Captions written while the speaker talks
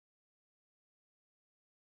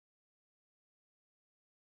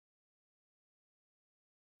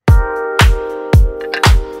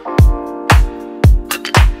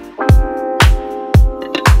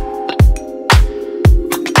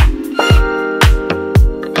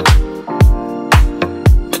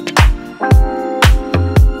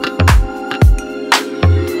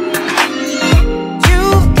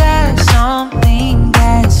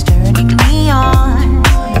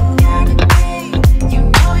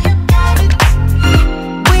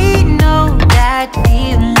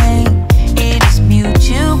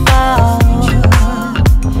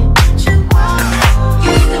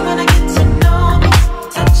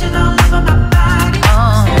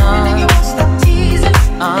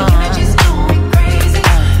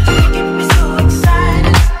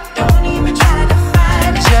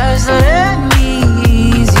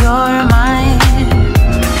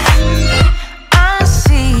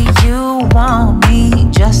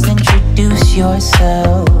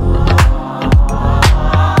yourself.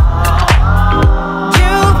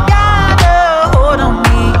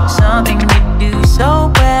 Something you do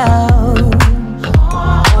so well.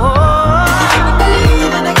 Oh,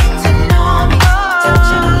 when I get to know me,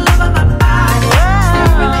 touching all over my body,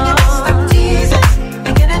 staring at you, stop teasing,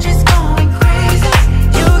 your energy's going crazy.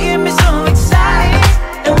 You get me so excited,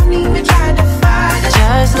 don't even try to fight it.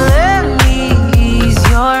 Just let me ease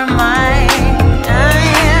your mind.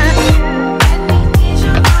 Let me ease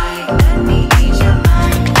your mind. Let me ease your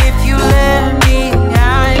mind. If you let me,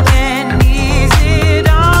 I can ease it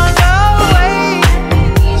all.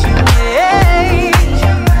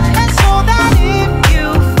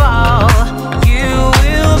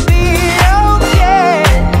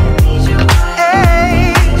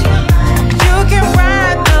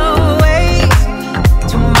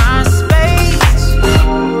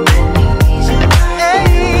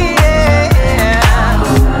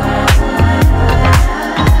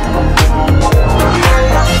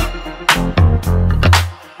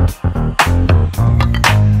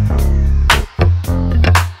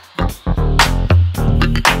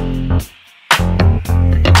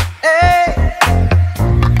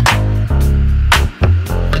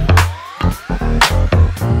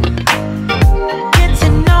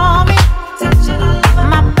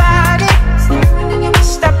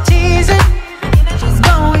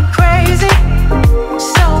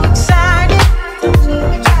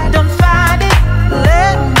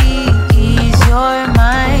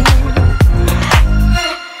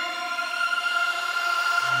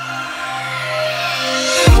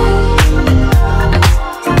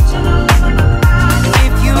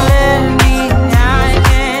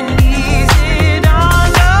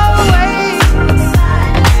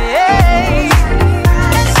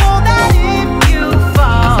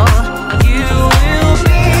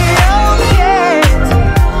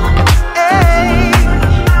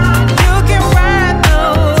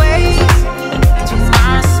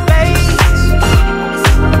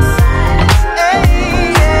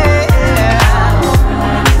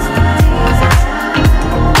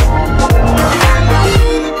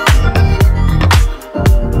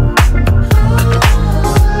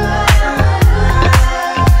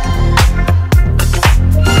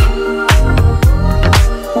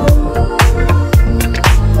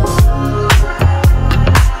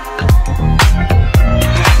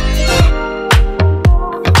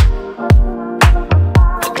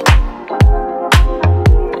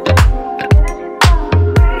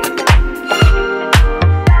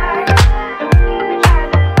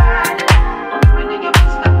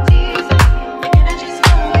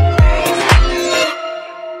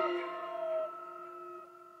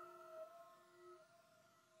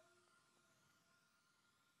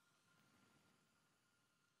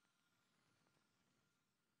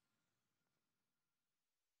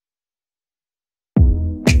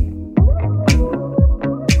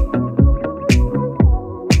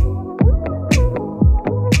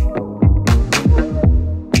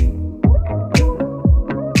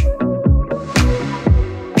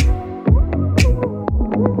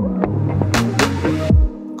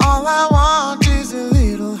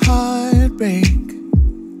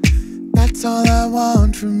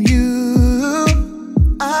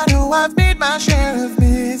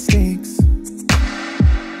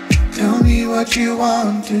 What you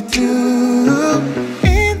want to do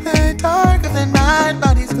in the dark of the night,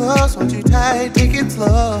 body's close, hold you tight, take it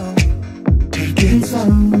slow, take it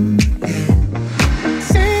slow, yeah.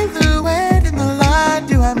 Silhouette in the light,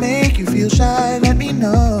 do I make you feel shy? Let me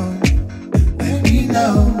know, let me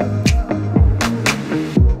know.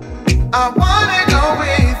 I wanna go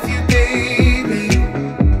with you, baby,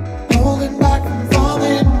 holding back from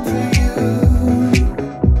falling for you.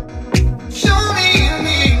 Show me you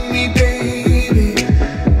need me, baby.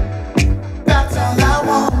 That's all I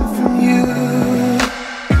want from you.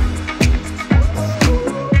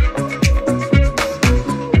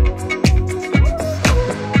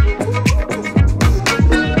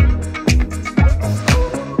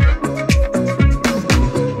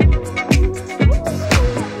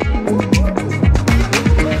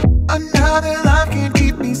 Another love can't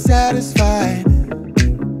keep me satisfied.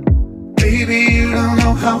 Baby, you don't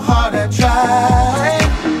know how hard I tried.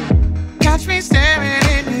 Catch me staring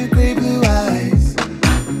into gray blue eyes.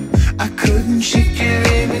 I couldn't shake your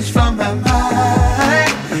image from my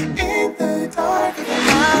mind. In the dark of the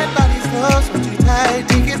night, body's close, hold you tight,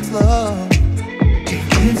 take it slow,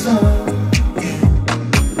 take it slow,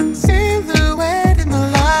 yeah. Silhouette in the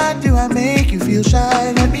light, do I make you feel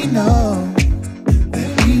shy? Let me know,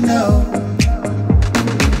 let me know.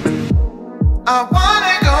 I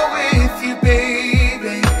wanna go with you,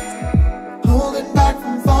 baby,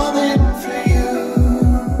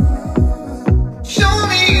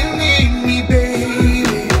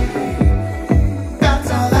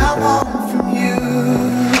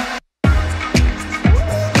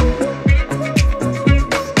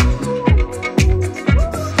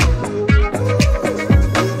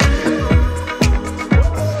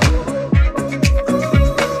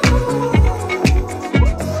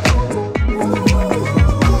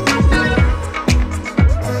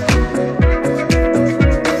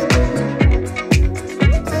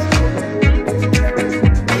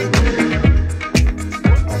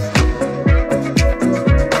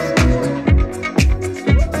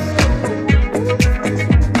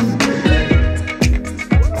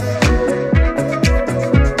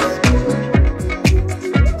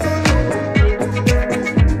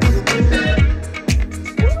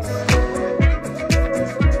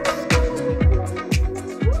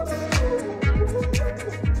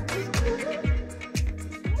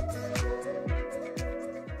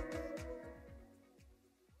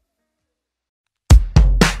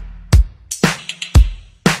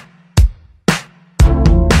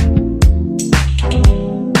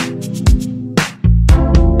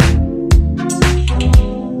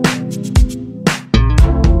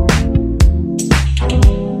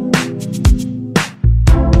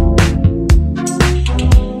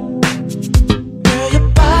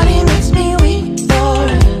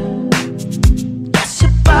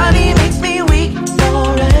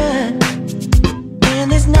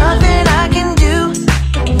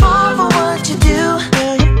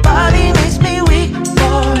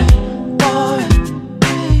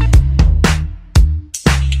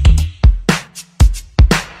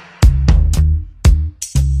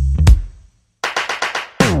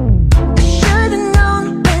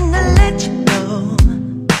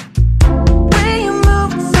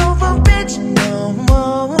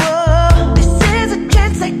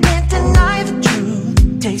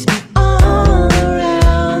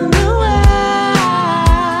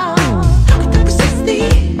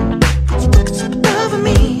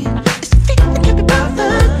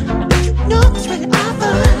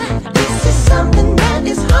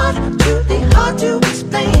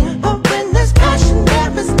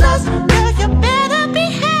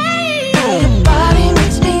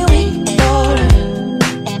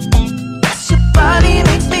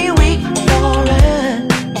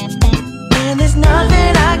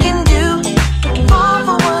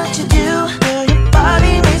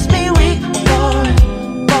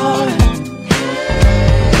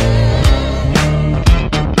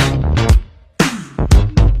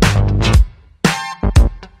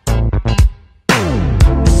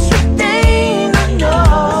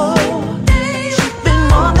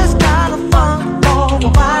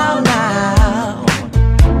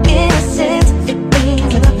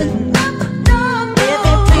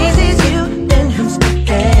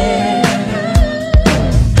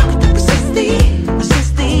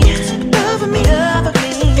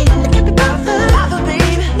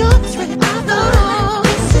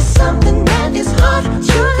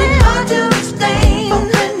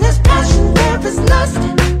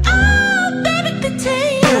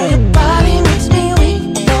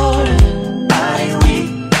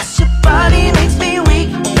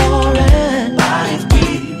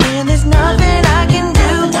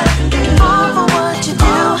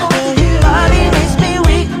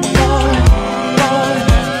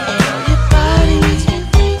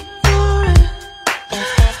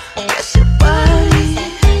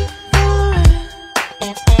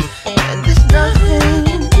 And there's nothing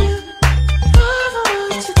you do for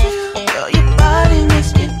what you do. Girl, your body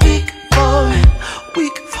makes me weak for it,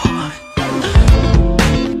 weak for it.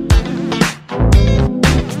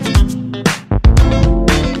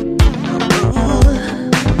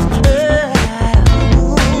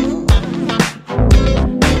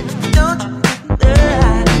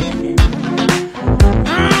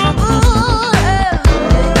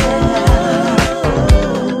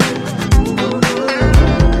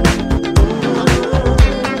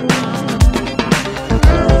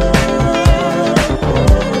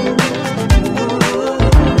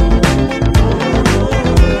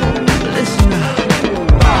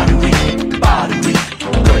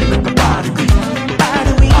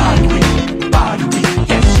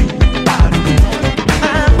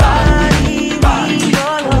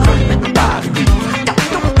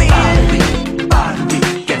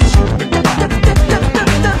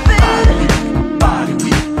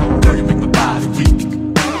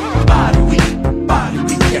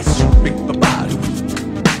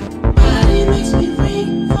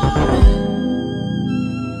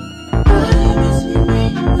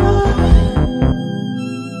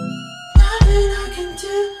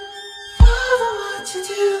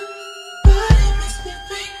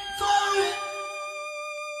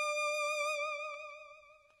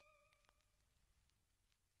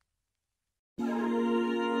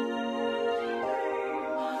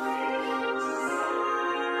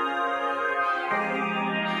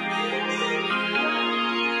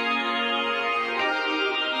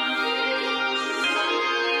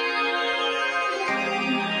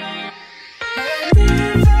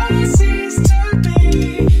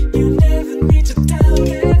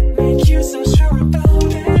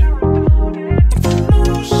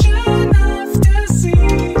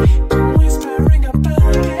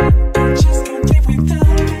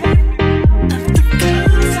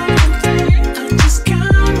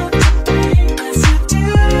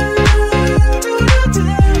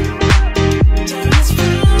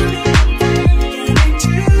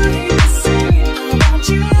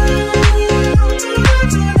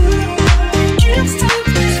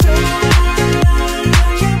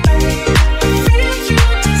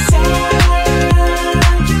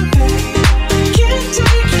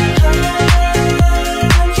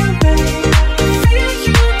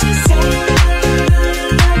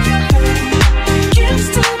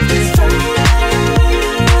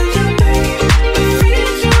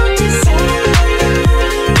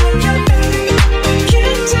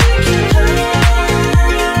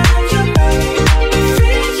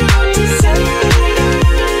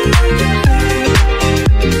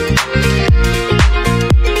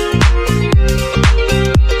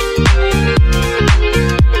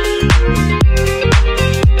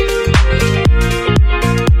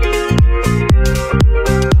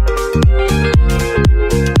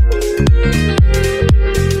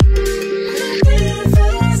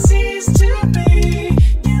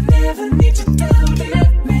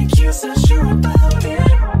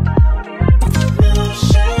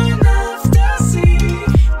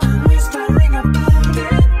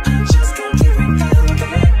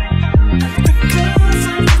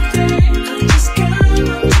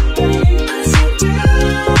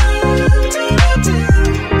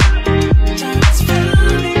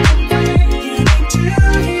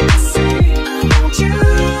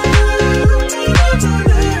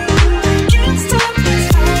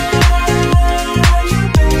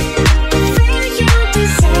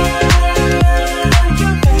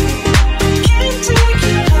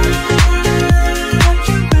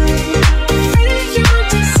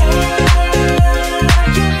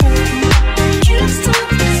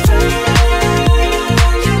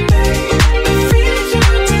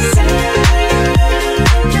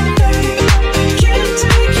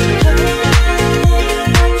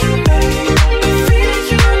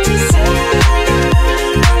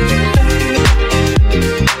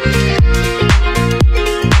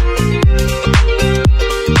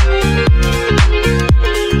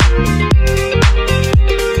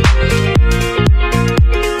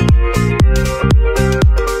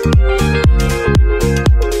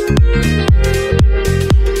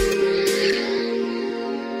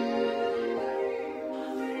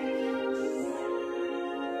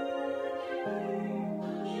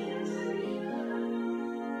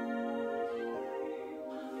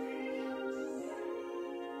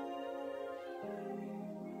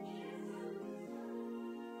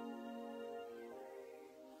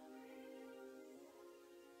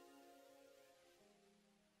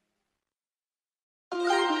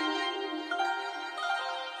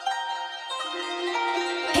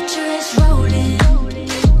 Picture us rolling,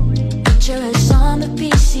 picture us on the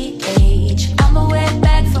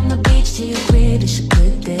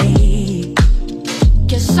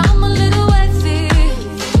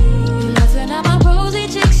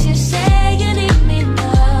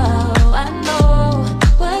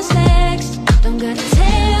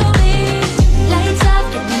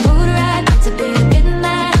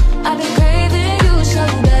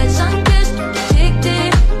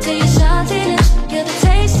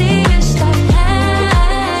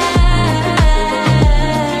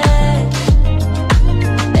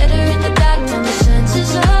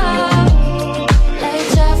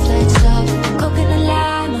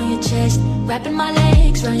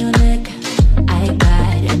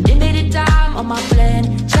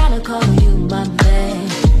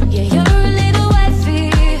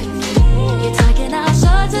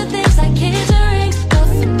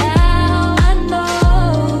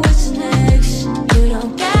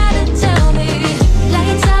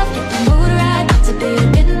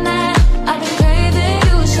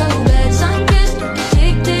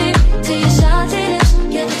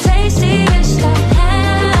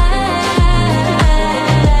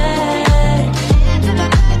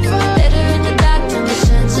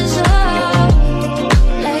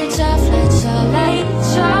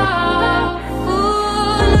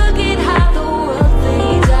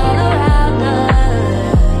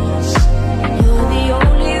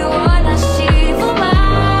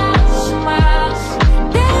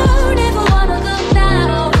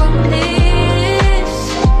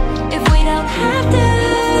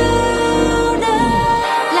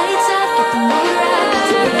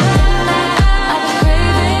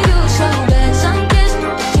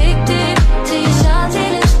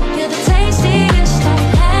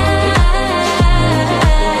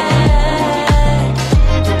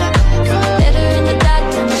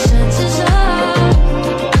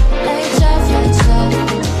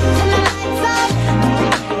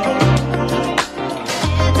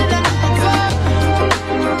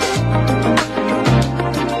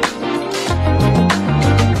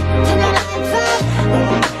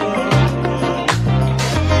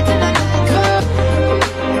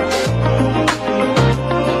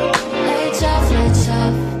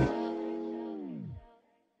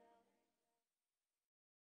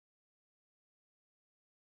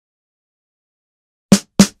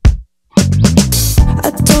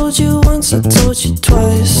told you once, I told you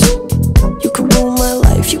twice. You could rule my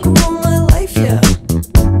life, you could rule my life, yeah.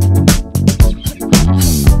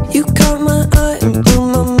 You caught my eye and blew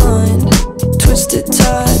my mind. Twisted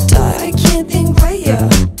tie-dye, I can't think right, yeah.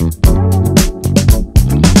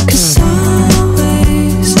 Cause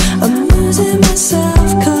always I'm losing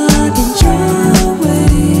myself, caught in your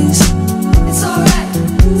ways. It's alright,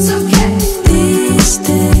 it's okay. These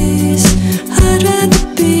days I'd rather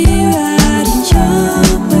be riding your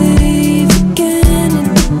wave again and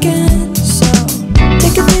again. So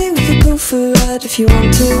take a day, we could go for a ride if you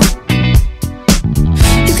want to.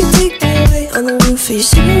 You can take me away on the roof of your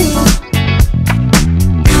Subaru.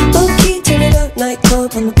 Low key, turn it up,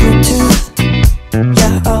 nightclub on the Bluetooth.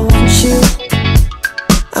 Yeah, I want you,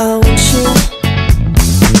 I want you.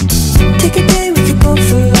 Take a day, we could go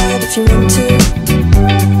for a ride if you want to.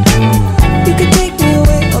 You could take me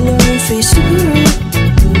away on the roof of your Subaru.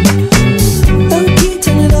 Low key,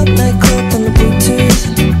 turn it up, nightclub on the Bluetooth.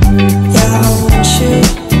 Yeah, I want you,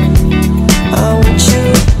 I want you.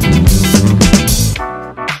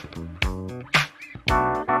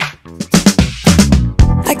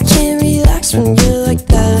 I can't relax when you're like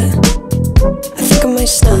that. I think I might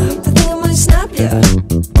snap, I think I might snap, yeah.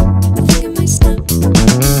 I think I might snap.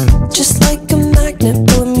 Just like a magnet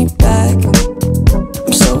pulling me back.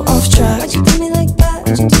 I'm so off track. Why'd you do me like that?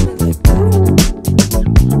 Why'd you do me like that?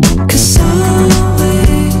 Cause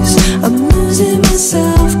always I'm losing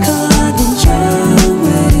myself, caught in your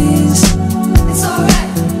ways. It's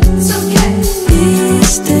alright, it's okay.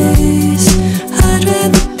 These days I'd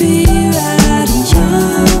rather be riding your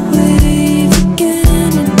wave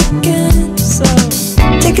again and again. So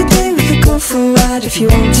take a day, we could go for a ride if you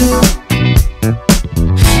want to.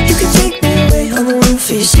 You could take me away on the roof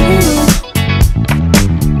of your Subaru.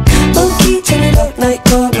 Low key, turn it up,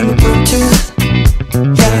 nightclub on the Bluetooth.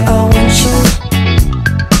 Yeah, I want you,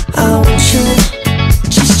 I want you.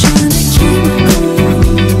 Just trying to keep it cool.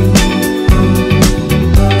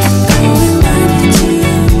 Going 92.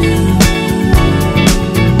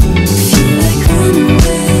 Feel like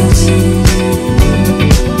runaways.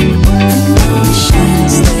 I know we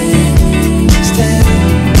shouldn't stay.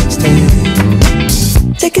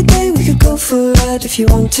 Take a day, we could go for a ride if you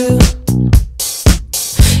want to.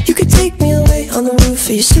 You could take me away on the roof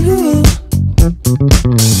of your Subaru.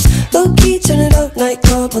 Low key, turn it up,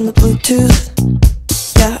 nightclub on the Bluetooth.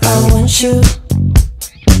 Yeah, I want you,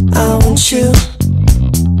 I want you.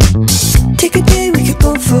 Take a day, we could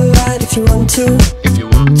go for a ride if you want to.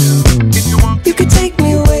 You could take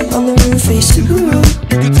me away on the roof of your Subaru.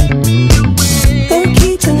 Low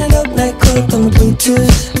key, turn it up, nightclub on the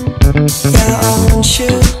Bluetooth. Yeah, I want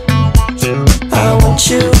you, I want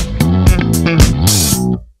you.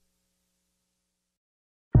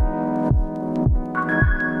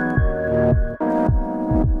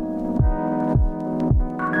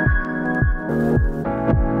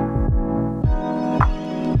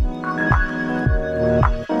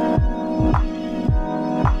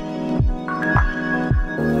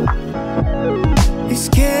 It's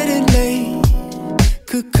getting late,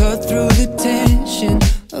 could cut through the tension.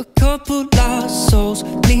 A couple lost souls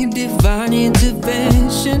need divine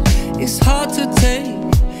intervention. It's hard to take,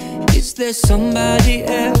 is there somebody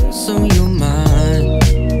else on your mind?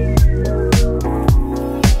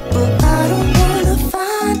 But I don't wanna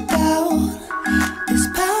find out. This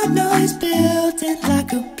paranoia's building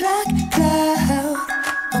like a black cloud.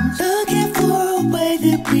 I'm looking for a way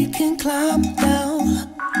that we can climb down.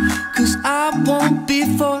 Cause I won't be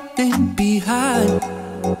falling behind.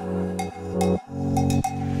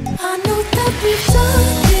 I know that we've done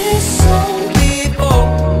this song before,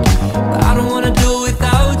 but I don't wanna do it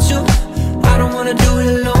without you. I don't wanna do it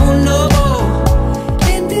alone no more.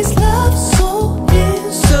 And this love so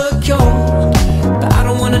insecure, but I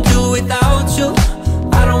don't wanna do it without you.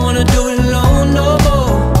 I don't wanna do it alone no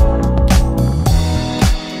more.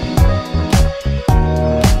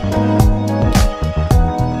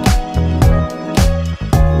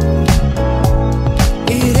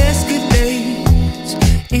 It escalates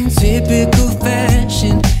in typical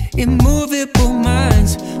fashion. Immovable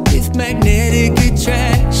minds with magnetic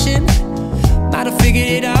attraction. Might have figured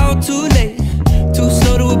it out too late, too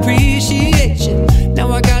slow to appreciation.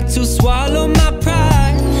 Now I got to swallow my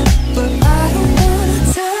pride. But I don't wanna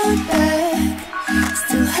turn back.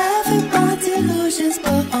 Still having my delusions,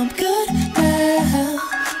 but I'm good now.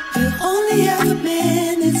 We'll only have a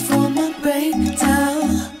minute for my breakdown.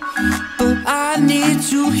 But I need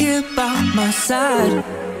you here by my side.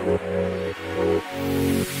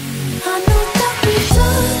 I know that we've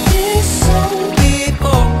done this song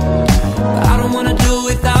before, but I don't wanna do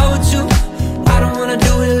it without you. I don't wanna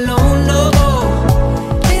do it alone no more.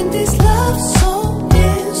 And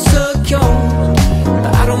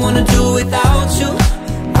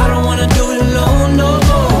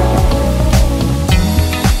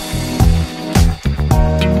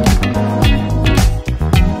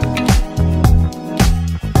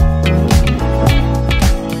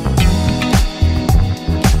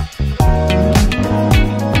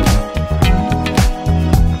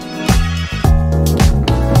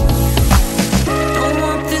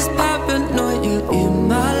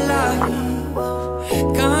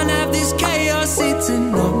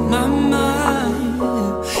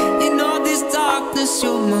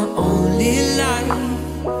my only life.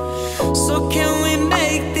 So can we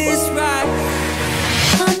make this right?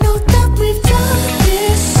 I know that we've done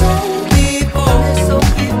this so before.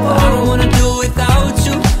 I don't wanna do it without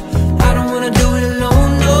you. I don't wanna do it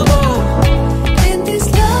alone no more. And this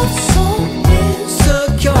love so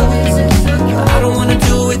insecure. I don't wanna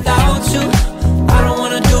do it without you. I don't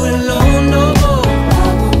wanna do it alone no more. I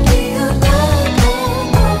won't be alone no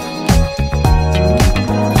more.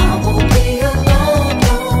 I won't be alone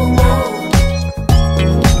no more.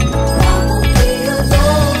 I won't be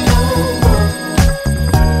alone no more.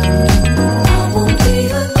 I won't be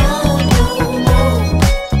alone no more.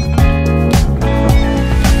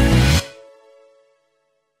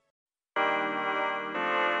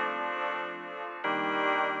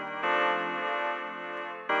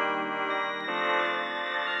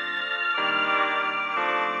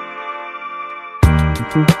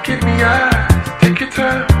 Give me eyes, take your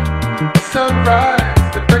time.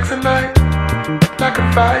 Sunrise, the breaks of light. Like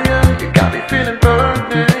a fire, you got me feeling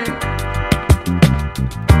burning.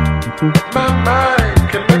 My mind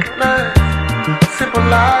can recognize simple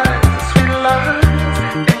lies, sweet lies.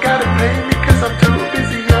 Ain't gotta pay me cause I'm too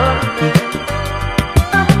busy yearning.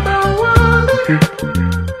 I'm not worthy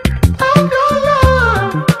of your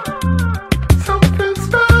love. Something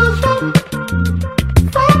special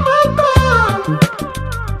from above.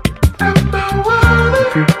 Am I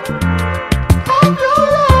worthy of your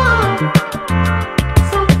love?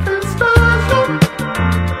 Something special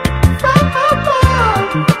from above.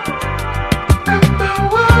 Am I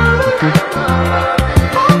worthy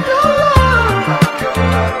of your love?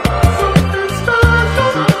 Something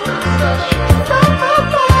special from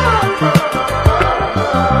above.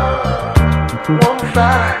 Won't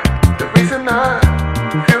fight the reason I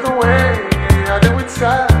feel the way I do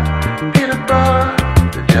inside. Peanut butter,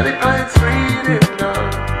 the jelly pie, sweet enough.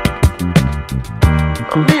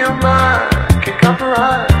 Me and mine can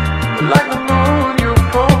compromise. But like the moon, you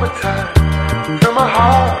pull my time. Feel my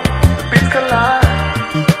heart, the beats collide.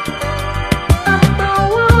 Am I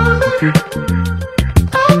worthy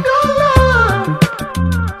of your love?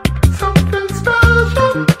 Something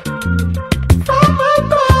special from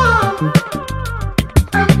above.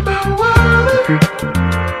 Am I worthy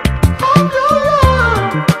of your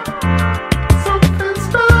love? Something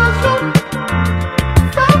special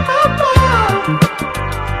from above.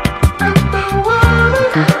 Am I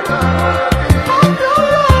worthy of your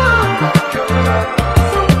love?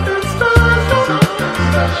 Something special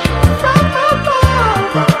from above.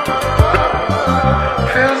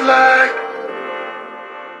 Feels like,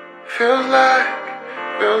 feels like,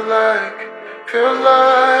 feels like, feels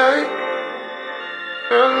like,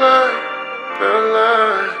 feels like, feels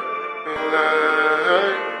like, feels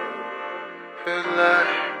like. Feels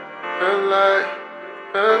like, feels like,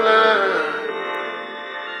 feels like,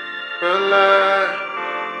 feels like.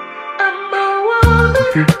 Am I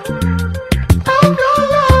worthy of your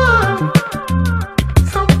love?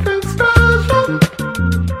 Something special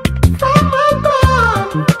from above.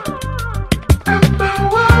 Am I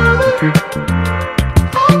worthy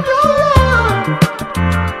of your love?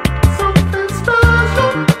 Something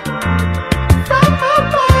special from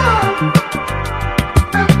above.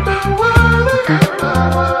 Am I worthy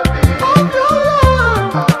of your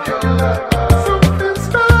love? Something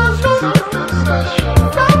special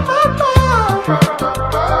from above.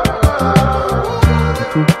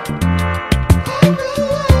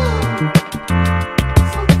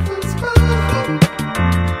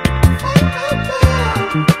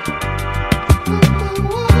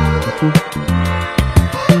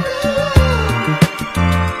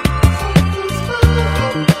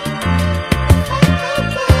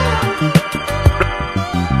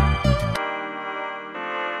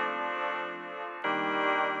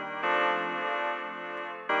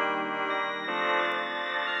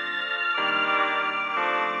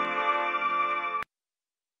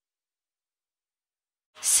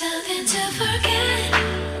 Something to forget.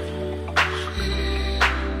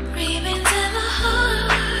 Remains in my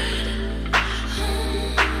heart.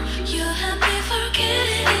 You help me forget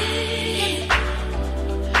it.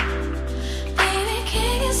 Baby,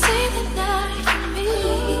 can you see the night for me?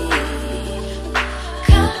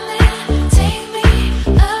 Come and take me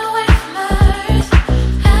away from Earth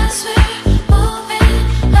as we're moving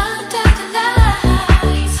under the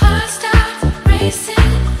lights. Heart starts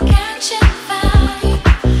racing, catching fire.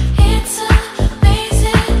 It's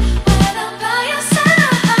amazing.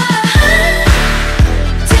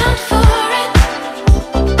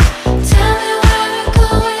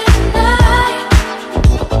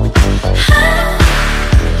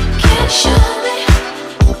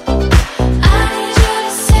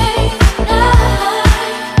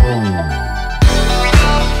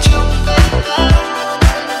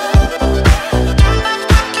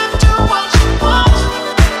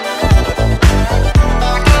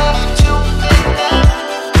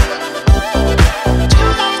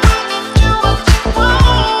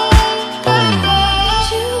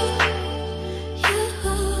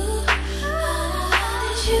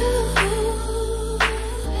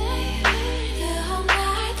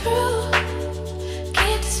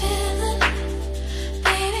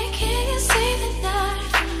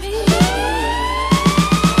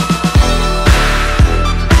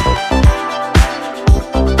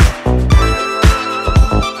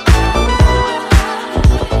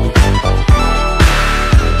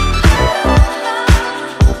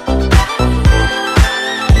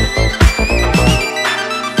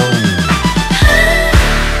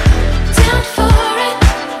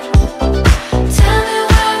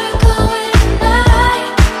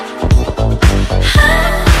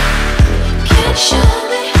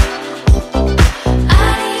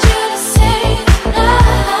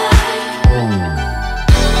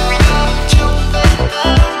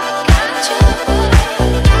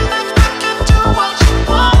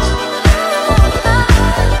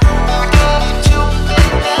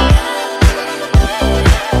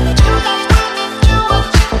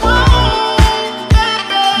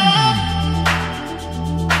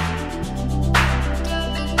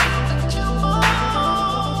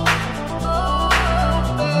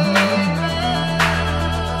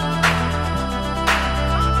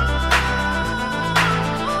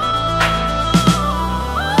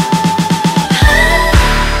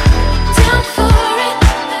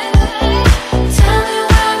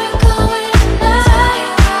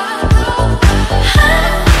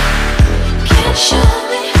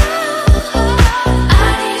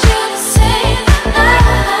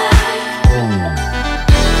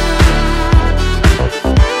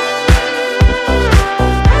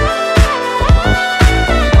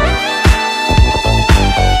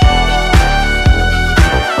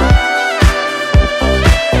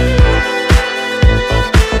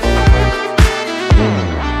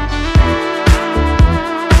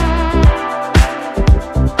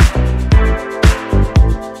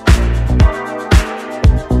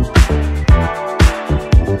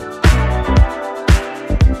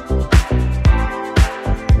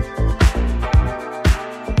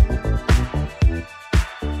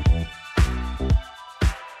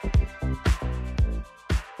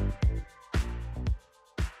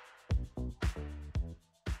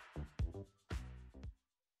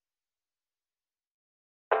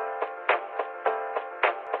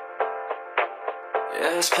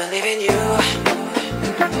 Just believe in you.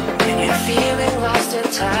 When you're feeling lost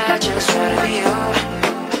and tired, just try to be you.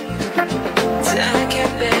 Time can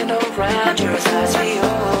bend around your thoughts for you.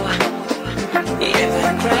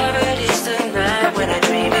 Even gravity's tonight when I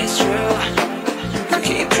dream it's true. So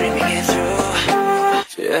keep dreaming it through.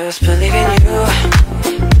 Just believe in you.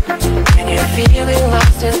 When you're feeling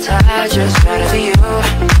lost and tired, just try to be you.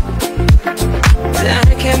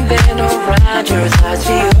 Time can bend around your thoughts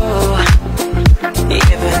for you.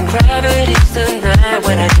 Even gravity's tonight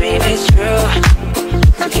when I dream it's true.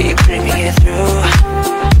 So keep dreaming it through.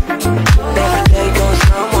 Every day goes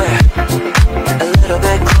somewhere a little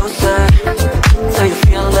bit closer, so you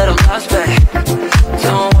feel a little lost, babe.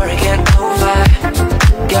 Don't worry, get over.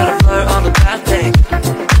 Gotta blur all the bad things.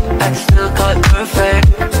 I can still call it perfect.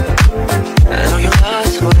 I know you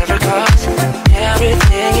lost, whatever cost.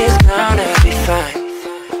 Everything is gonna be fine.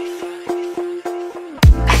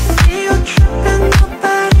 I see you tripping,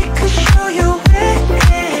 nobody could show you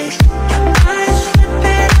ways. Your mind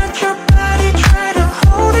slipping out your body, try to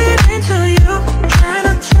hold it into you. Trying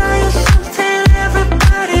to tell you something,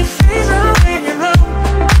 everybody feels out when you're low.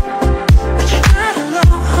 But you're not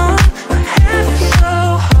alone, I have you so.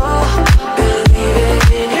 Believe it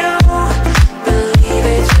in you, believe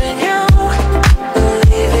it's in you.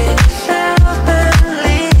 Believe in yourself,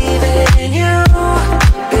 believe it in you.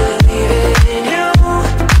 Believe it in you,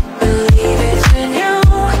 believe it's in you.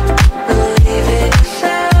 Believe in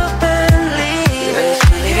yourself, believe it. Just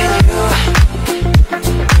believe in you.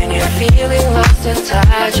 When you're feeling lost and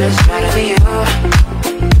tired, just try to be you.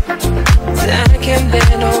 Time can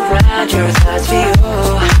bend around your thoughts for you.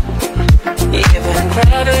 Even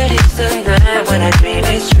gravity's tonight when I dream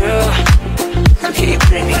it's true. So keep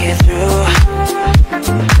dreaming it through.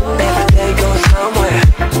 Every day goes somewhere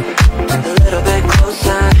a little bit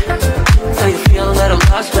closer, so you feel a little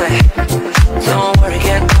lost, babe. Don't worry,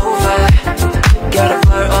 get over. Gotta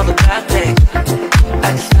blur all the bad things. I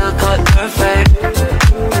can still call it perfect.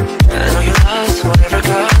 I know you lost, whatever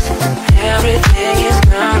cost. Everything is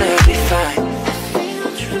gonna be fine.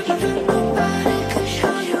 Nobody could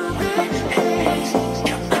show you ways.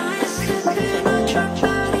 Your mind slipping out your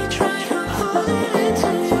body, try to hold it into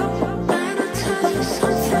you. Trying to tell you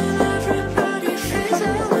something, everybody feels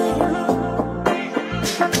it when you're low.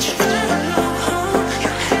 But you're not alone,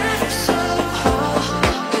 you have your soul.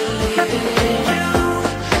 Believe in you,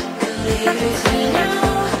 believe it's in you.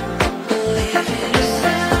 Believe in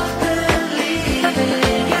yourself, believe in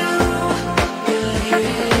you. Believe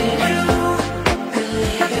in you,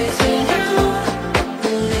 believe it's in you.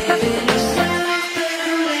 Believe in yourself,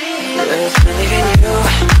 believe. Just believe in you.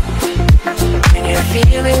 When you're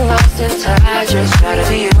feeling lost and tired, just try to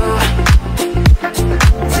be you.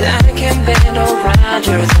 Time can bend around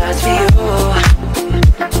your thoughts for you.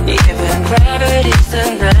 Even gravity's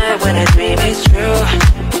tonight when I dream it's true.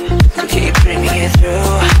 So keep dreaming it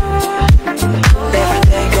through. Every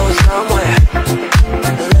day goes somewhere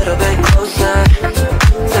a little bit closer,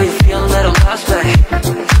 so you feel a little lost, babe.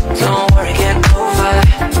 Don't worry, get over.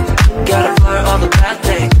 Gotta blur all the bad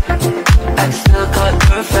things. I can still call it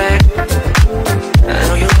perfect. I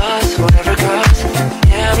know you lost, whatever cost.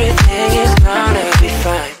 Everything is gonna be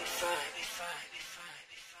fine.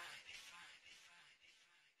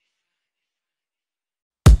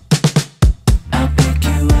 I'll pick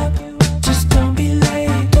you up, just don't be late.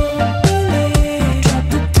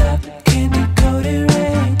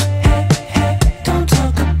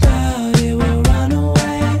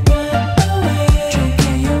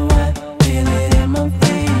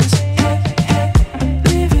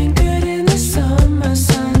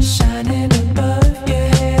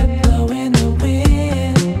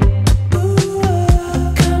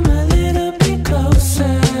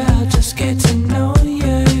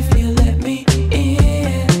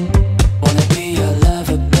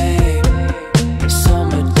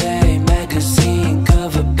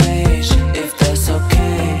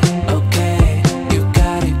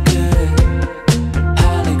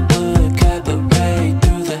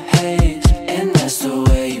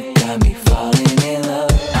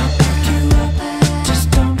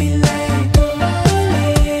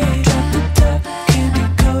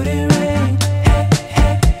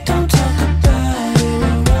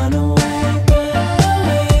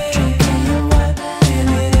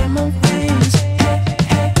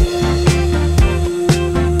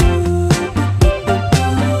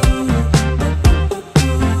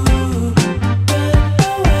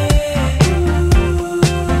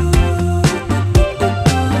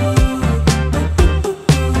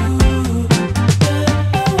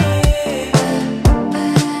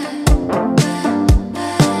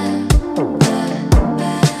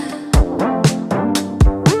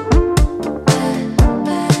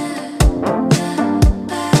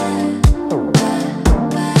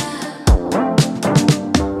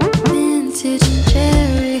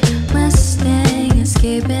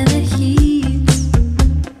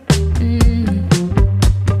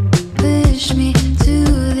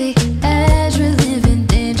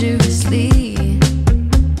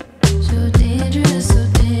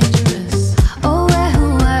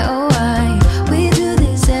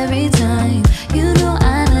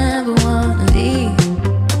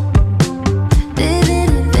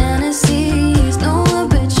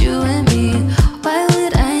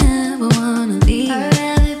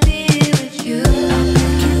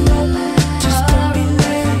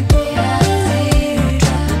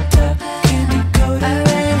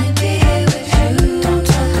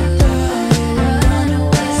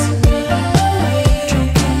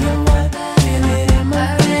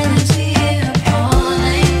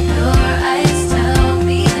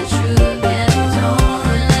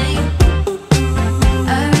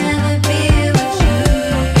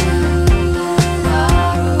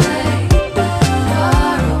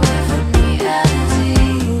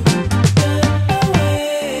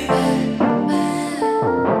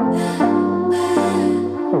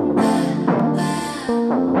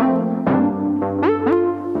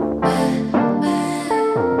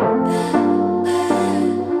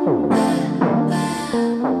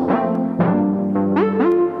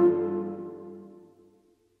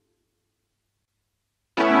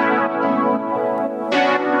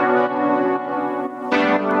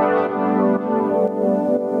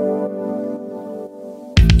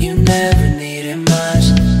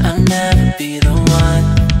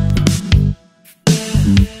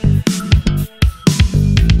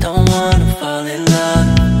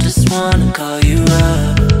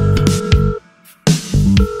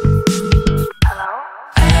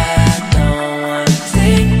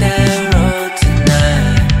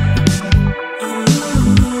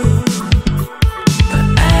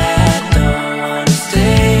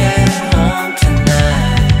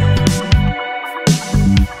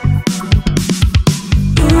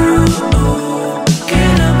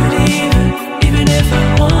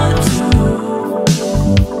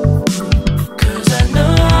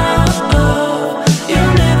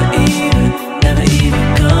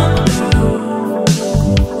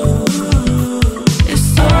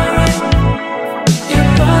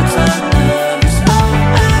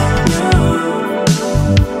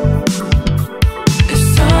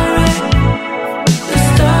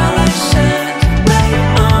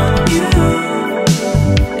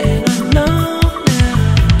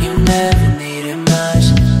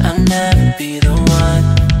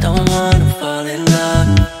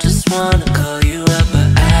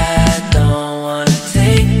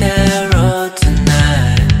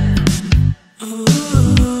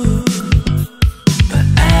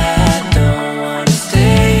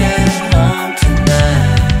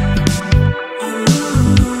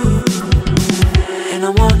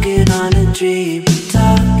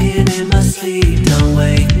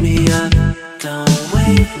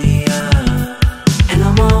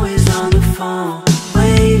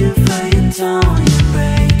 tone, you're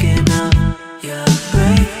breaking up, you're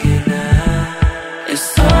breaking up.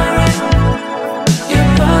 It's alright, your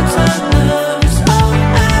part-time love is all I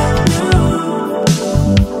know.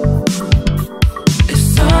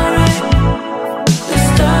 It's alright, the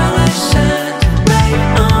starlight shines right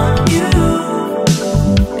on you.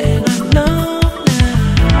 And I know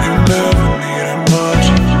now You never needed much,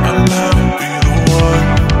 I'll never be the one.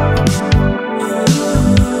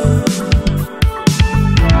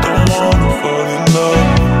 Don't wanna fall in love,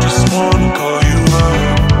 just wanna call you love.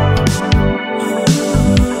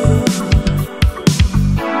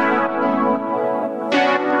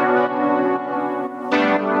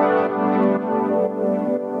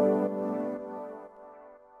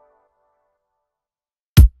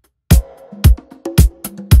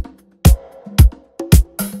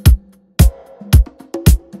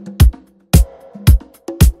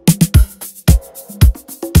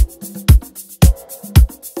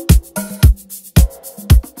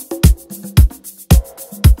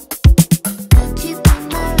 Could you be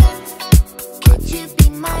my love? Could you be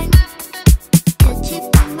my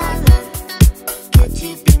love? Could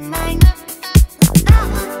you be mine? That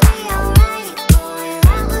would be alright, boy,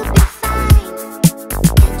 that would be fine.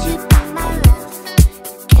 Could you be my love?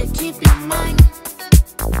 Could you be mine?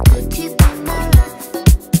 Could you be my love?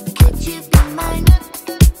 Could you be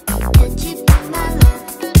mine? Could you be my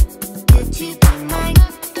love? Could you be mine?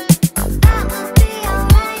 That would be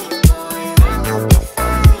alright, boy,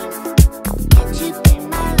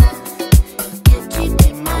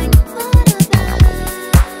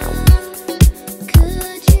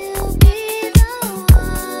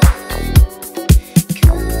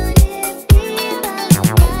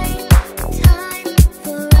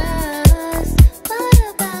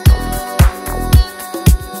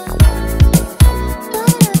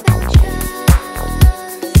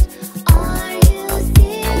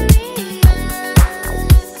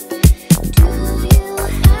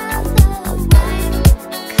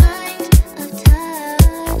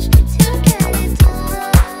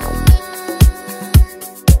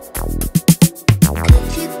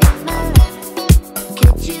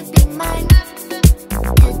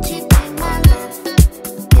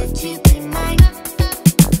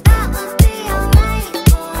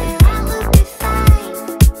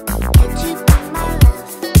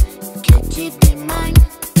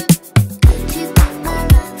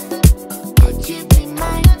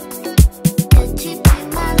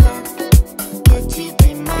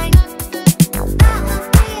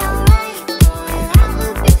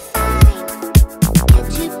 would be fine. Could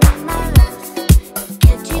you be my love?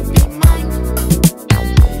 Could you be mine?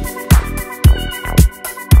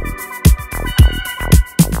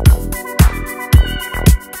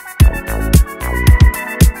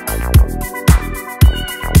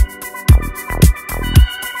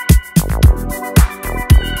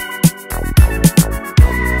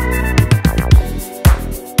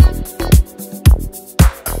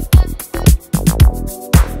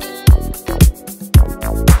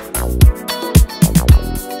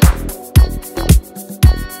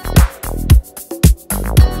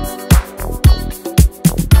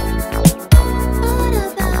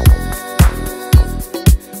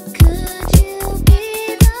 about? Could you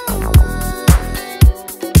be the one?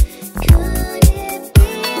 Could it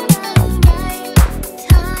be the right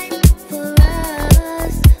time for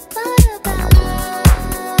us? What about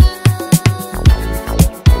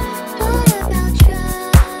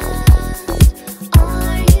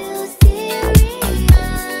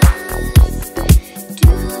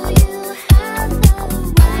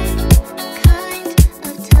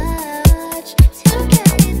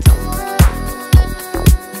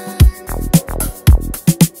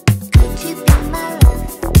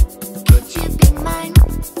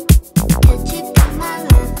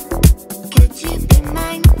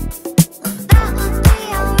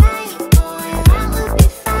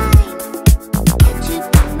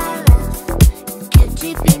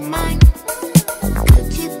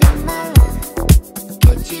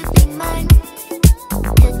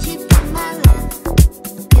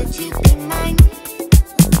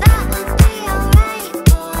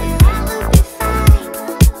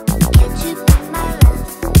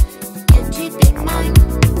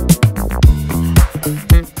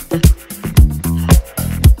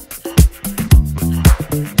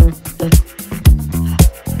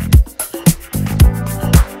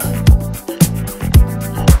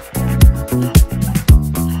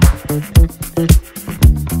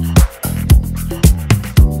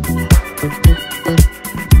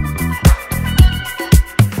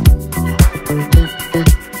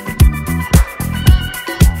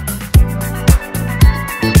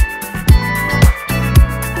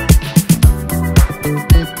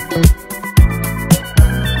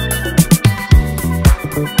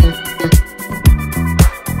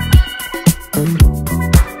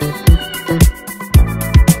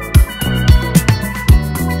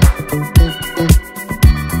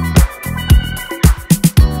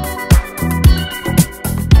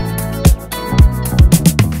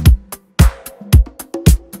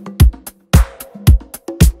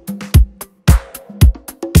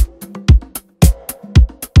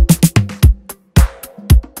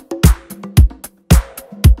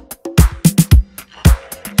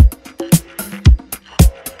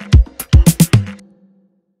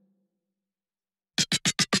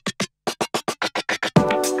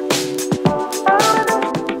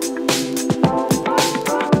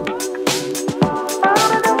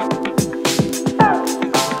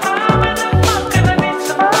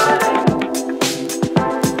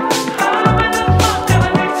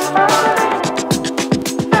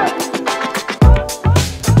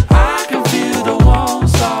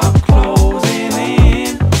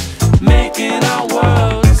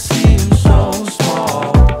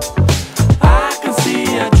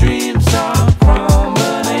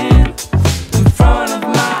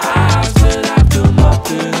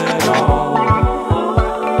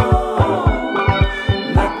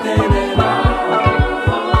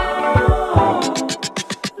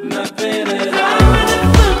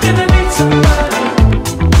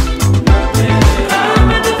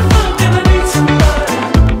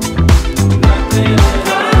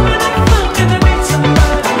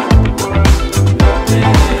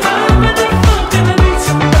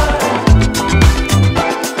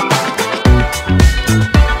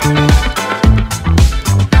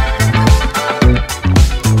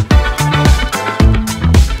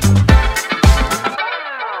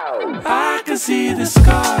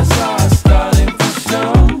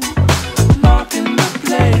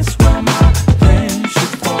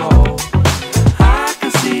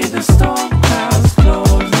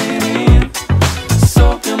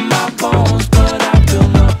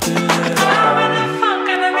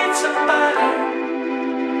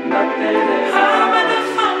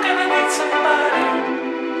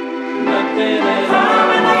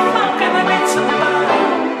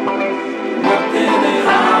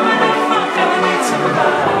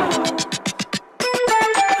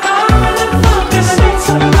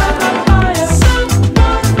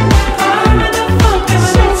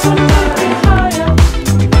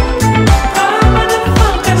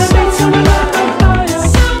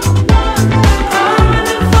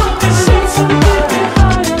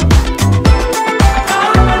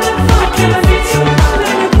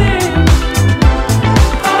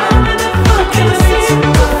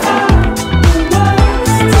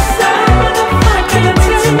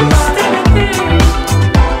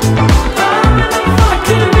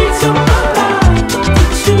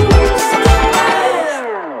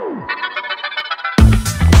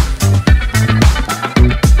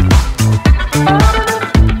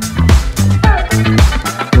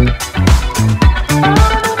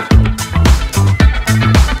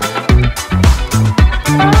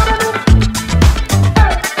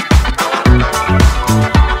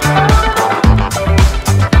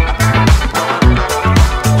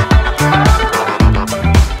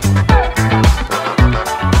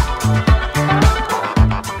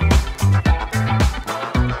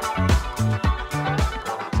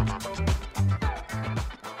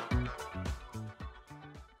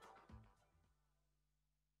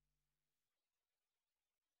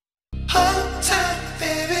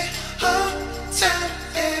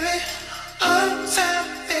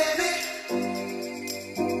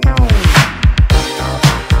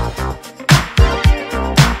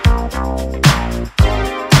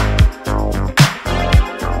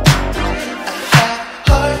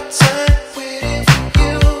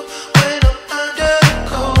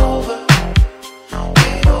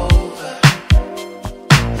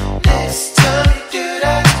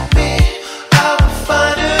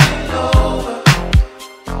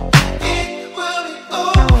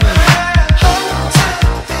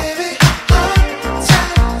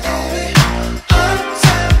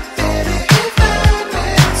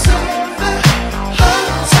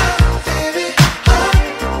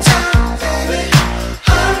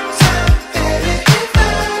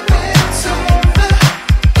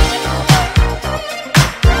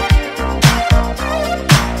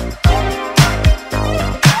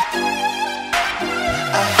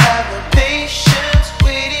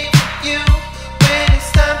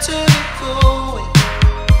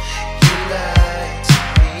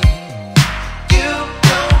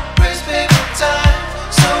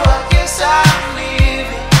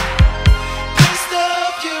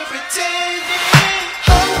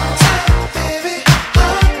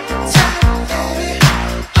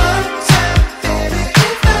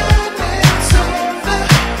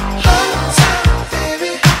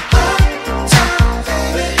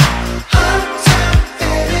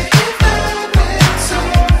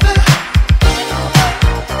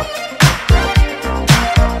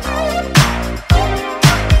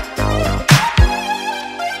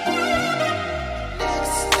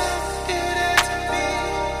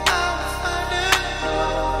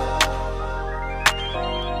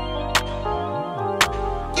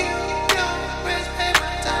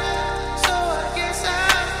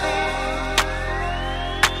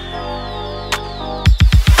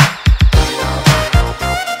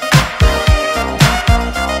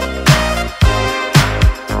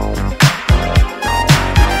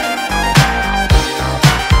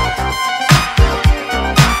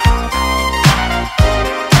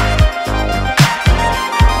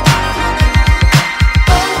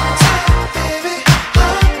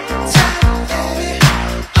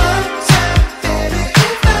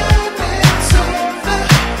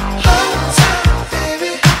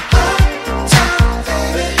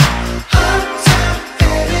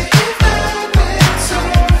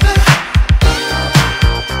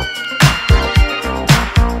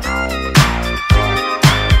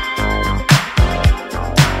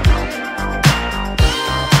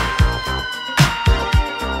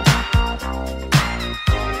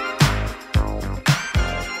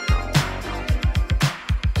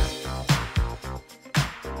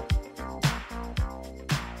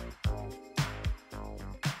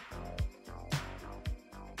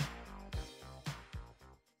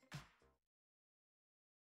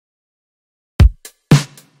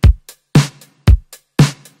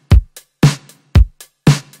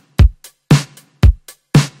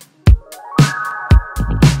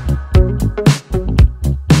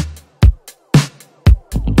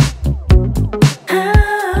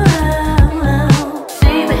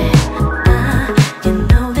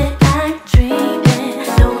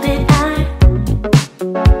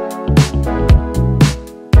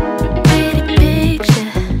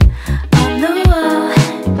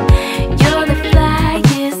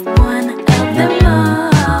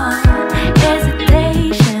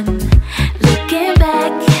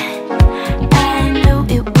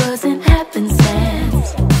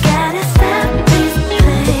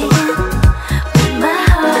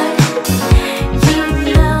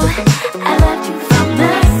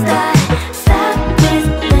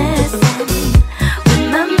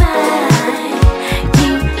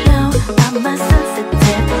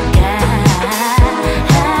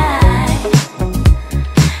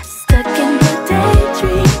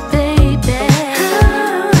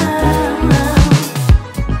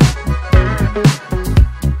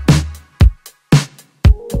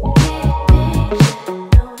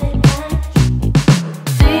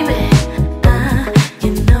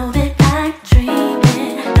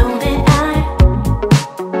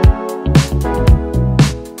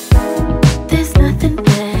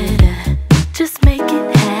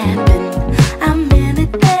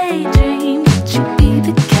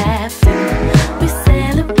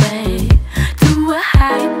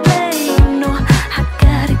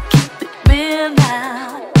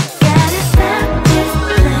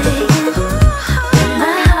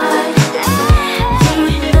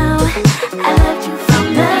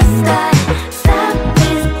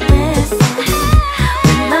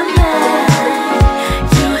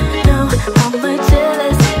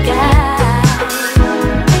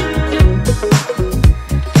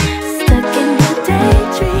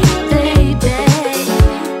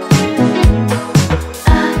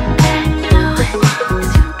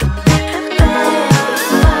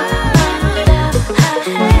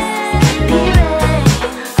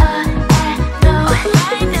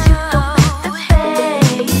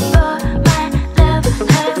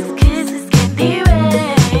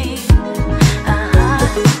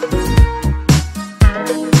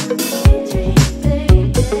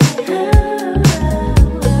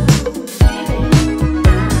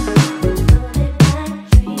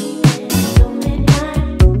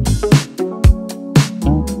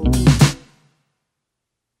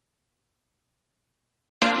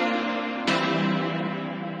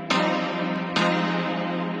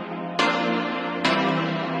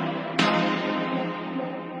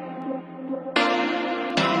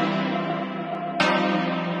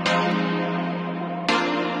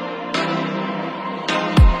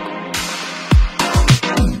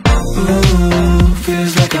Ooh,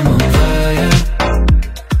 feels like I'm on fire.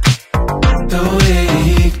 The way the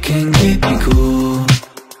heat can keep me cool.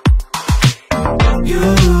 You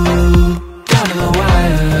down to the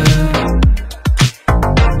wire.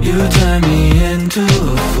 You turn me into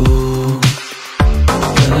a fool.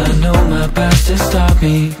 Well, I know my past has taught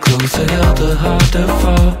me closer held the hard to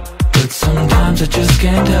fall. But sometimes I just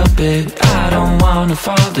can't help it. I don't wanna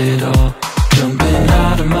fall at all. Jumping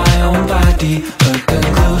out of my own body, a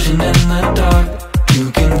conclusion in the dark.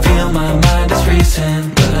 You can feel my mind is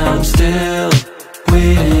racing, but I'm still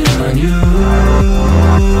waiting on you.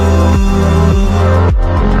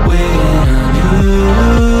 Waiting on you.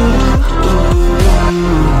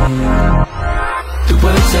 The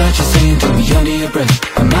words that you're saying to me under your breath,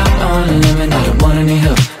 I'm out on a limb and I don't want any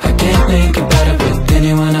help. I can't think about it with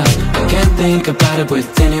anyone else. I can't think about it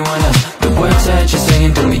with anyone else. The words that you're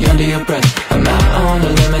saying to me under your breath, I'm out on a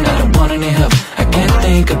limb and I don't want any help. I can't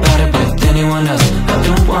think about it with anyone else. I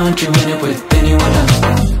don't want you in it with anyone else.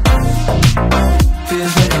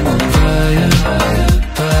 Feels like I'm on fire,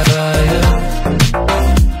 fire, fire.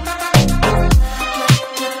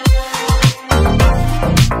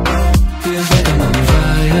 Feels like I'm on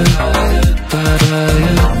fire, fire,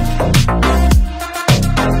 fire.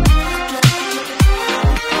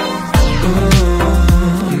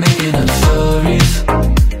 Ooh, making up stories.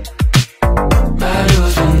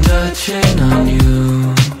 Battles been touching on you.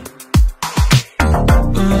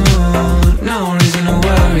 Ooh, no reason to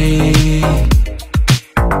worry.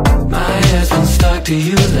 My head's been stuck to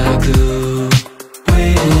you like glue.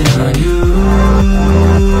 Waiting on you.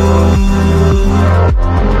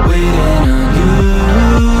 Waiting on you.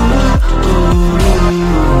 Ooh.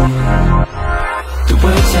 The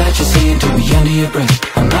words that you're saying to me under your breath,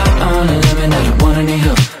 I'm out on a limb and I don't want any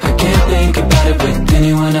help. I can't think about it with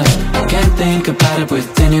anyone else. I can't think about it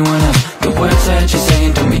with anyone else. The words that you're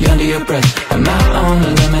saying to me under your breath, I'm out on a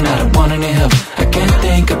limb and I don't want any help. I can't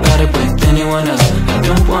think about it with anyone else. I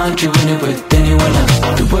don't want you in it with anyone else.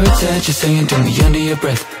 The words that you're saying to me under your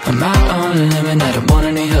breath, I'm out on a limb and I don't want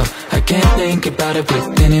any help. I can't think about it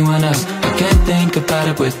with anyone else. I can't think about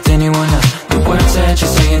it with anyone else. The words that you're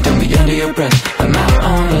saying to me under your breath, I'm out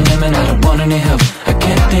on a limb and I don't want any help. I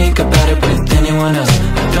can't think about it with anyone else.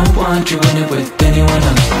 I don't want you in it with anyone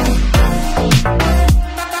else.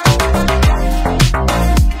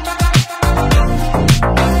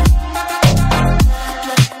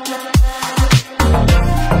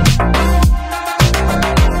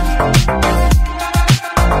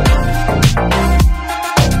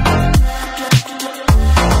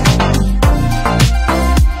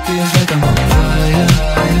 Feels like I'm on fire,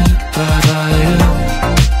 fire, fire.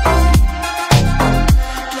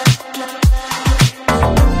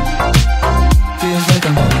 Feels like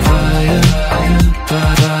I'm on fire,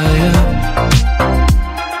 fire, fire.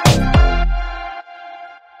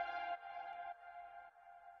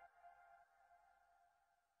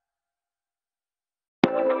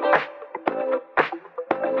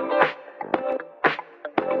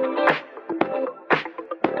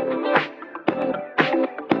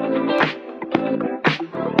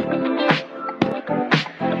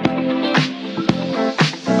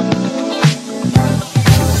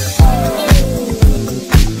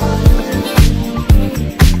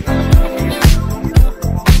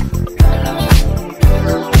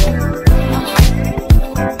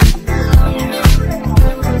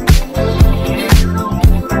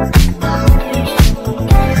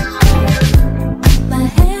 My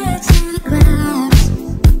head's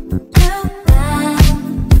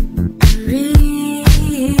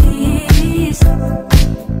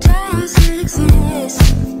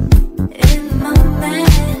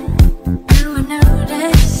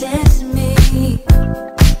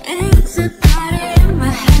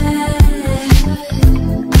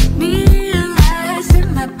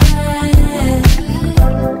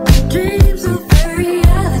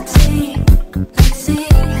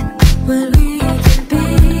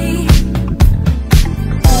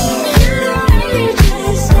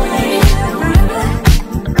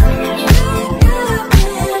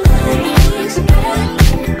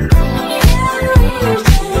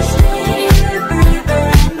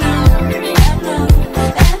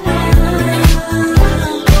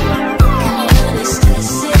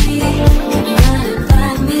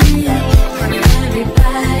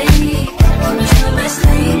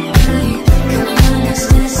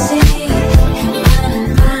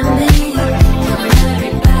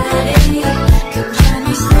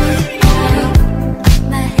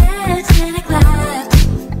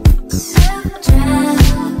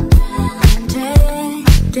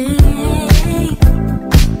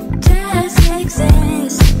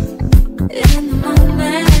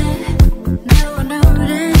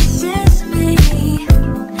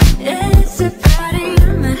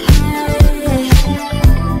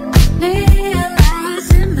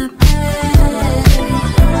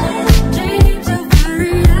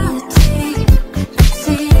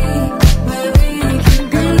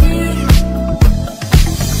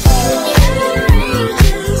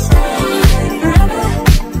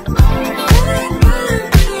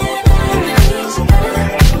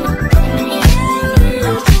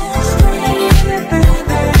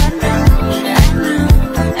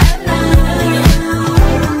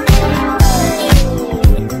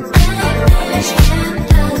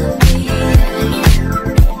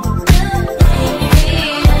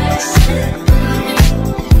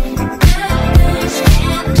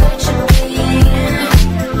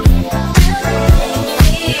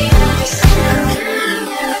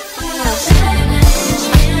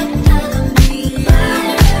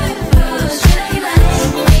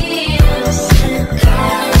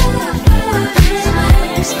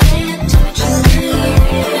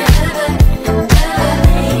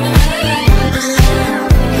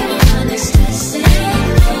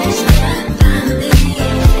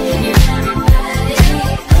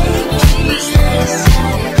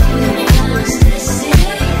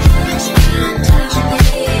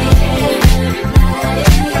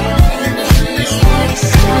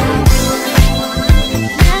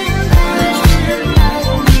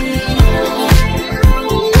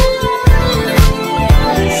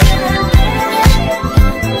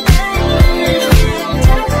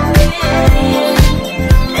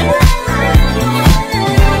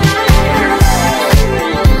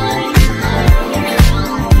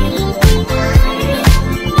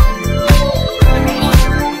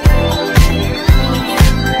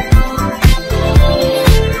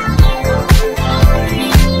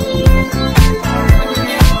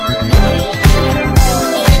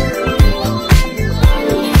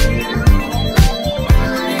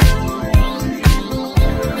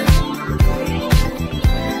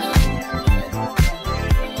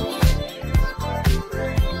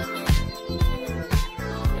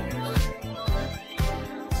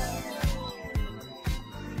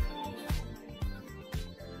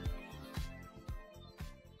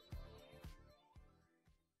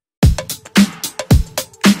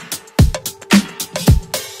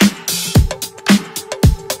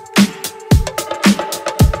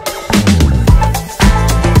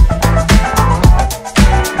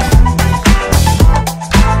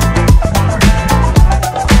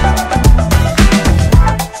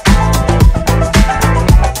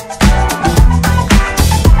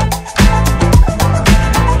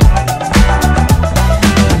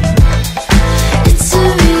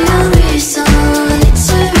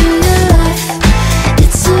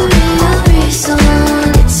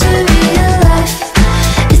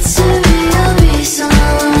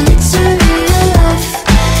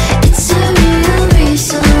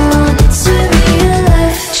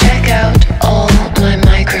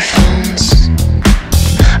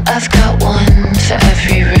I've got one for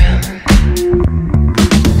every room.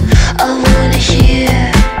 I wanna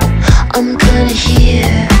hear, I'm gonna hear,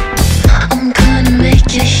 I'm gonna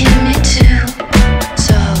make you hear me too.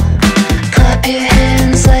 So clap your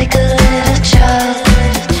hands like a little child.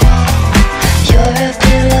 You're a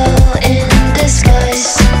pillow in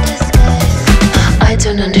disguise. I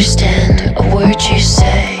don't understand a word you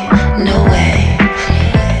say. No way.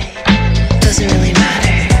 Doesn't really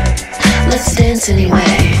matter. Let's dance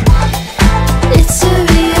anyway. It's a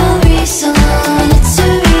real reason. It's a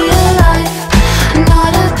real life.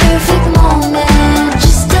 Not a perfect moment,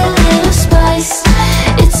 just a little spice.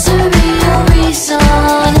 It's a real reason.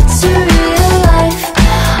 It's a real life.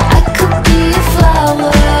 I could be a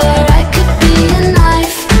flower. I could be a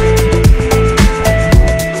knife.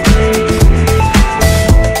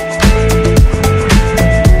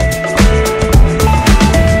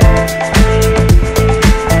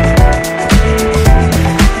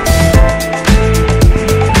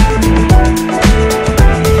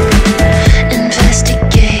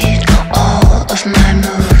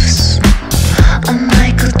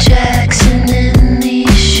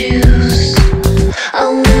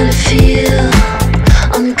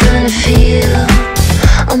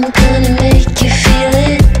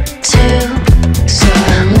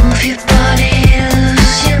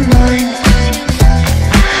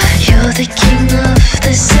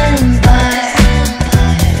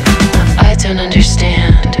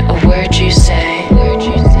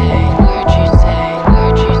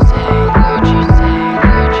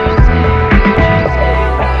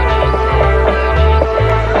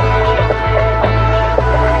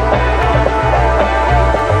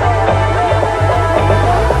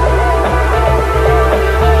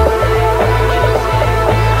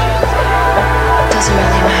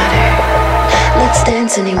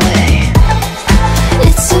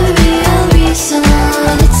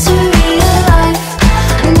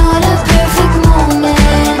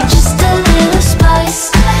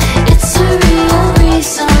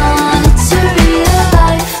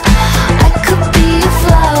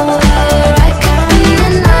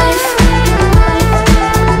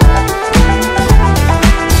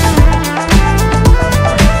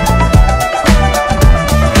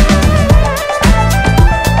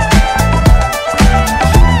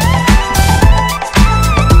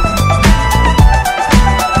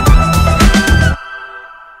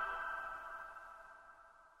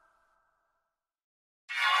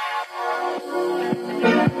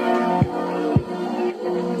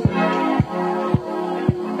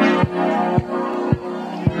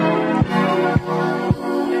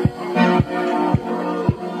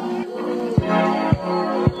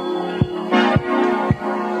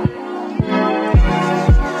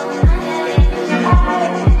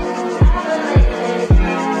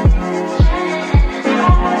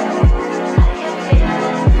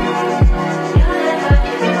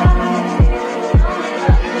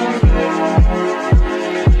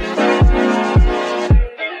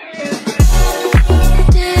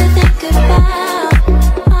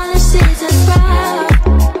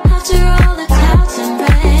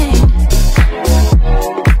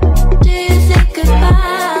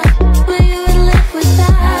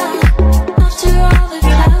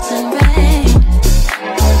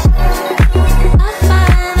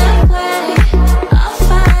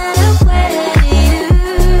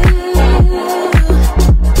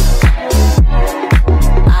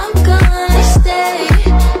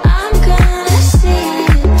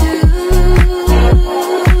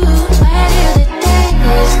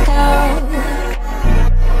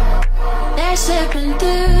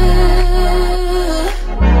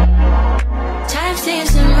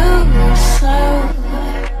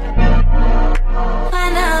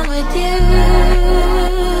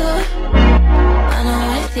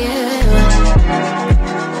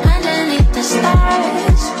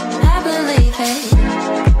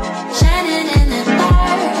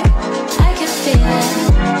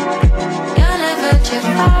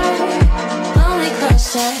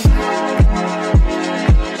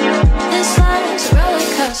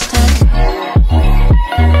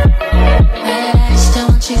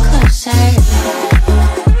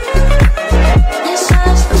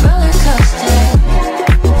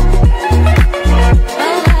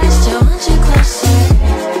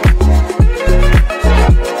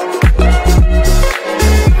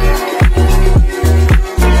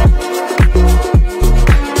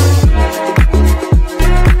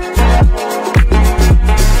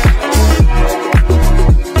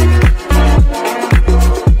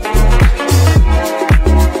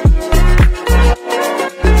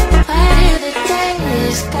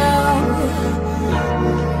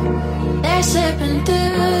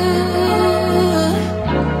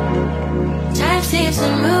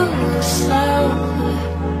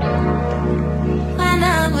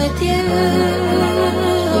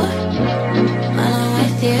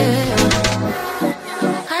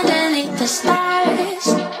 the stars,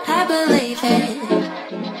 I believe it.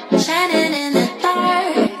 Shining in the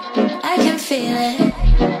dark, I can feel it.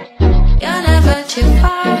 You're never too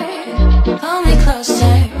far, pull me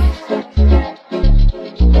closer.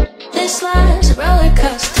 This love's a roller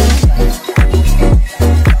coaster,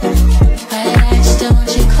 but I still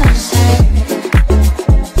want you closer.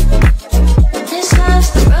 This love's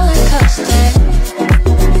the roller coaster,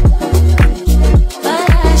 but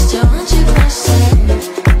I still want you closer.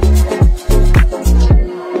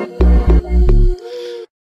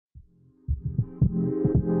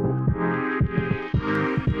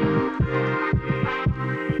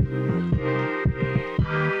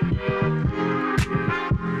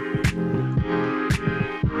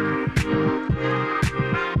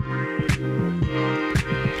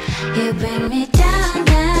 You bring me down,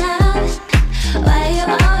 down. Why you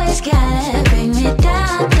always gotta bring me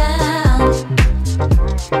down, down?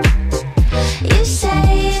 You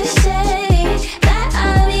say that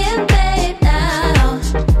I'm your babe now.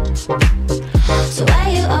 So why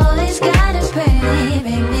you always gotta bring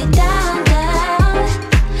me down, down?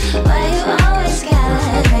 Why you always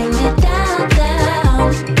gotta bring me down,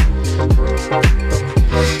 down?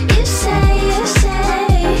 You say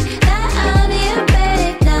that I'm your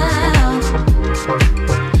babe now.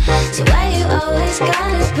 So why you always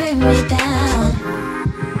gotta bring me down?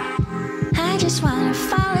 I just wanna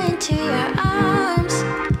fall into your arms,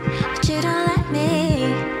 but you don't let me,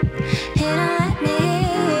 you don't let me.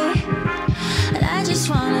 And I just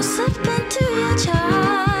wanna slip into your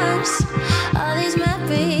charms. All these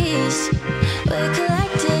memories we're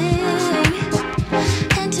collecting,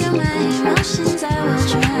 into my emotions I will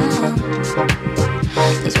drown.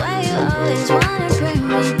 'Cause why you always wanna bring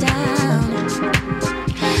me down?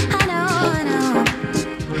 I know,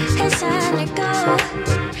 it's time to go.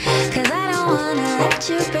 'Cause I don't wanna let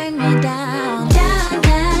you bring me down, down,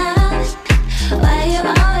 down. Why you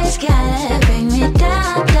always gotta bring me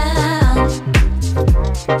down, down?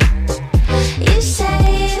 You say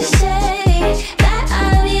that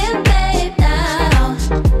I'm your babe now.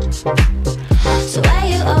 So why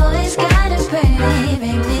you always gotta bring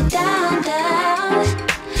me down, down?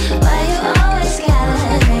 Why you always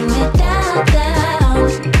gotta bring me down, down?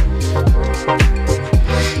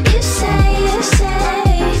 You say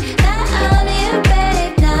that I'm your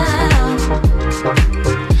babe now.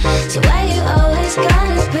 So why you always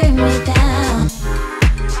gotta bring me down?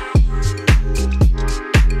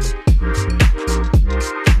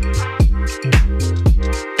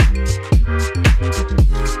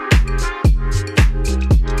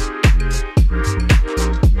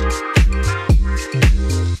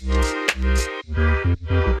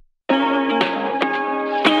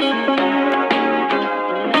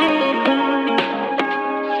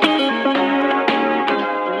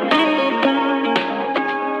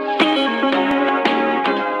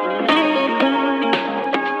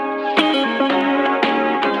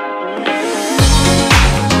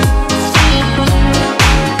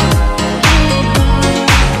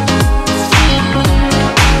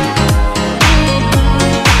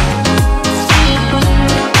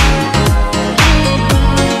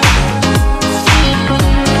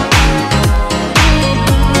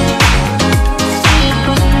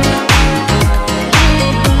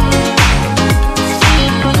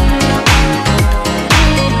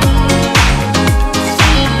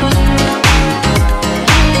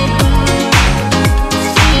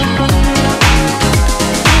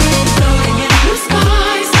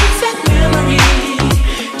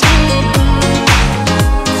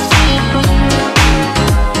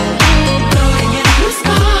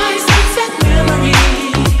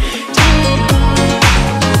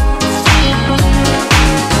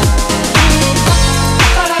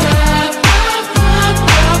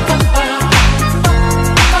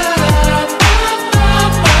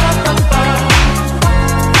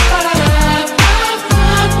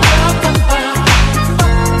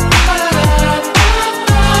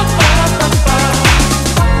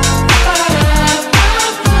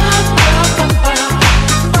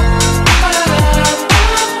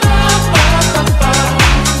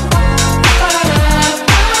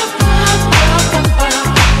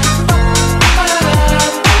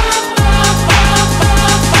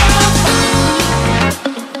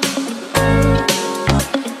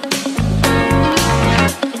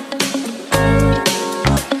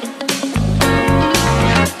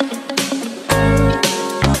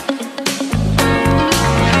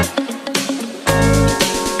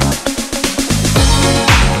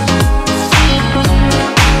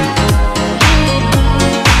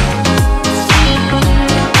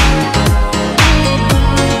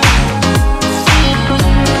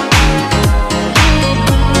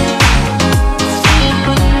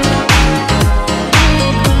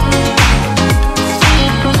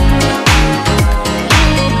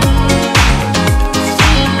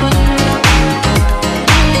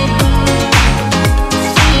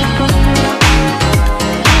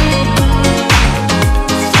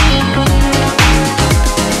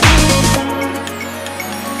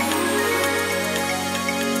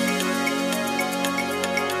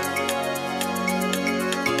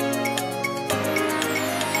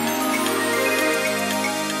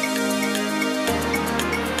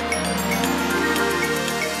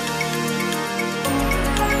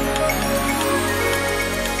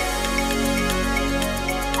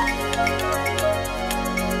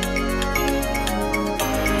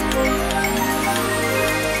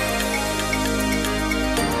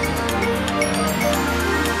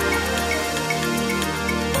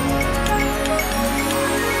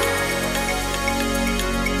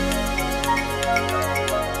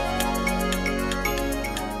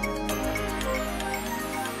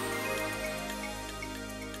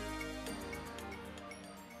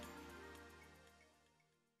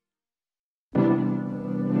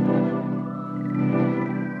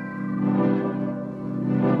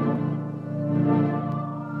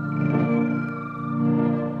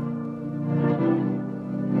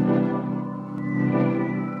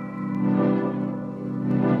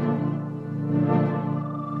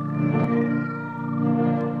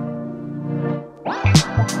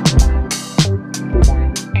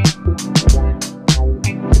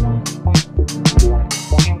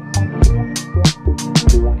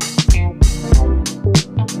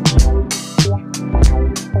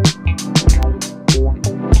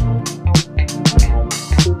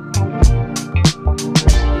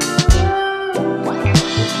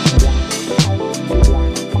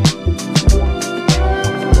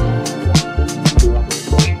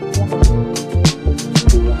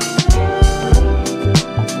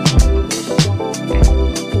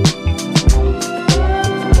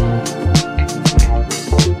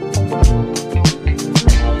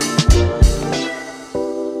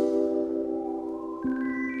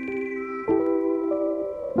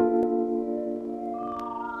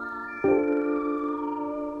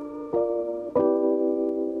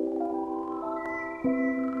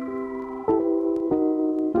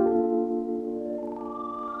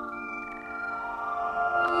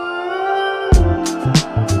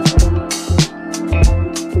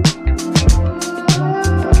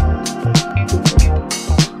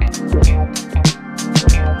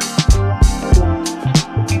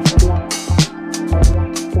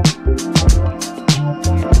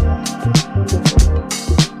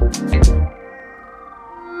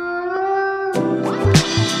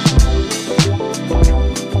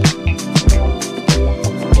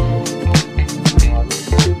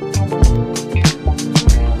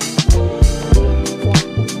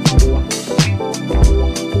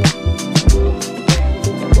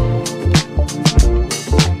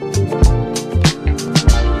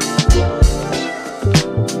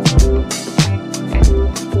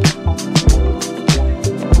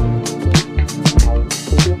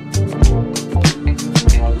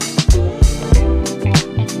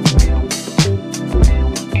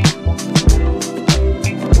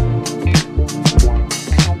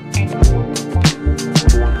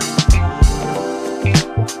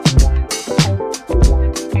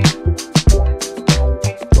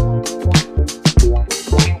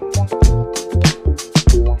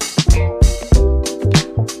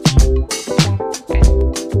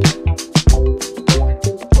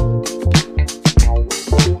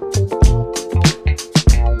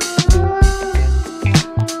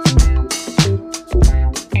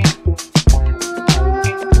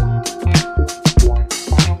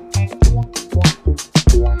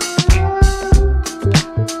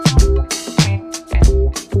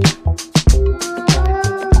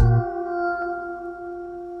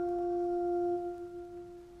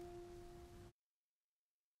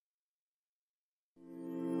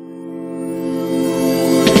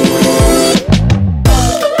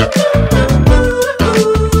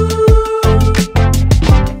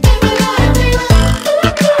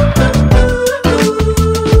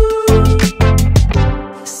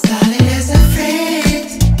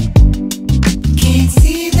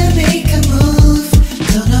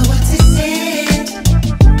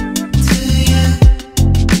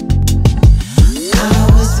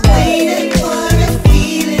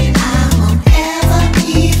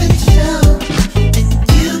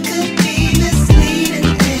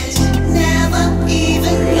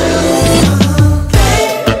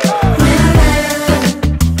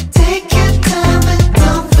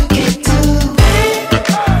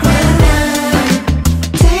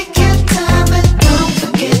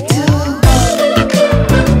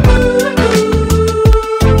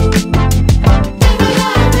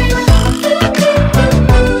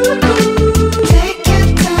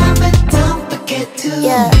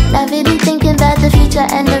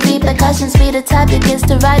 repercussions. Be the type that gets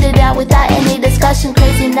to write it out without any discussion.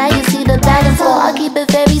 Crazy, now you see the balance go. I'll keep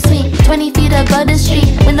it very sweet. 20 feet above the street,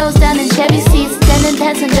 windows down in cherry seats, standing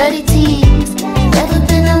pants and dirty tees. Never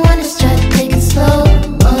been the one to try to take it slow.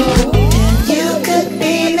 Oh, you could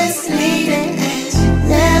be misleading and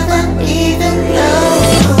never even know.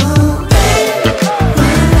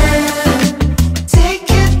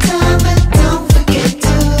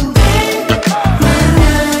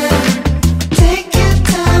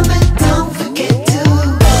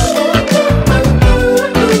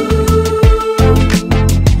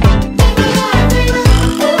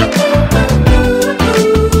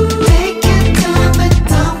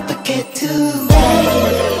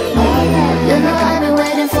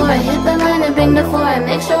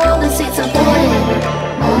 Make sure all the seats are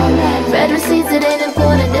voided. Red receipts, it ain't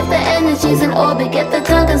important. If the energy's in orbit, get the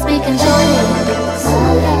tongue and speak and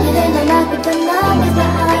join it.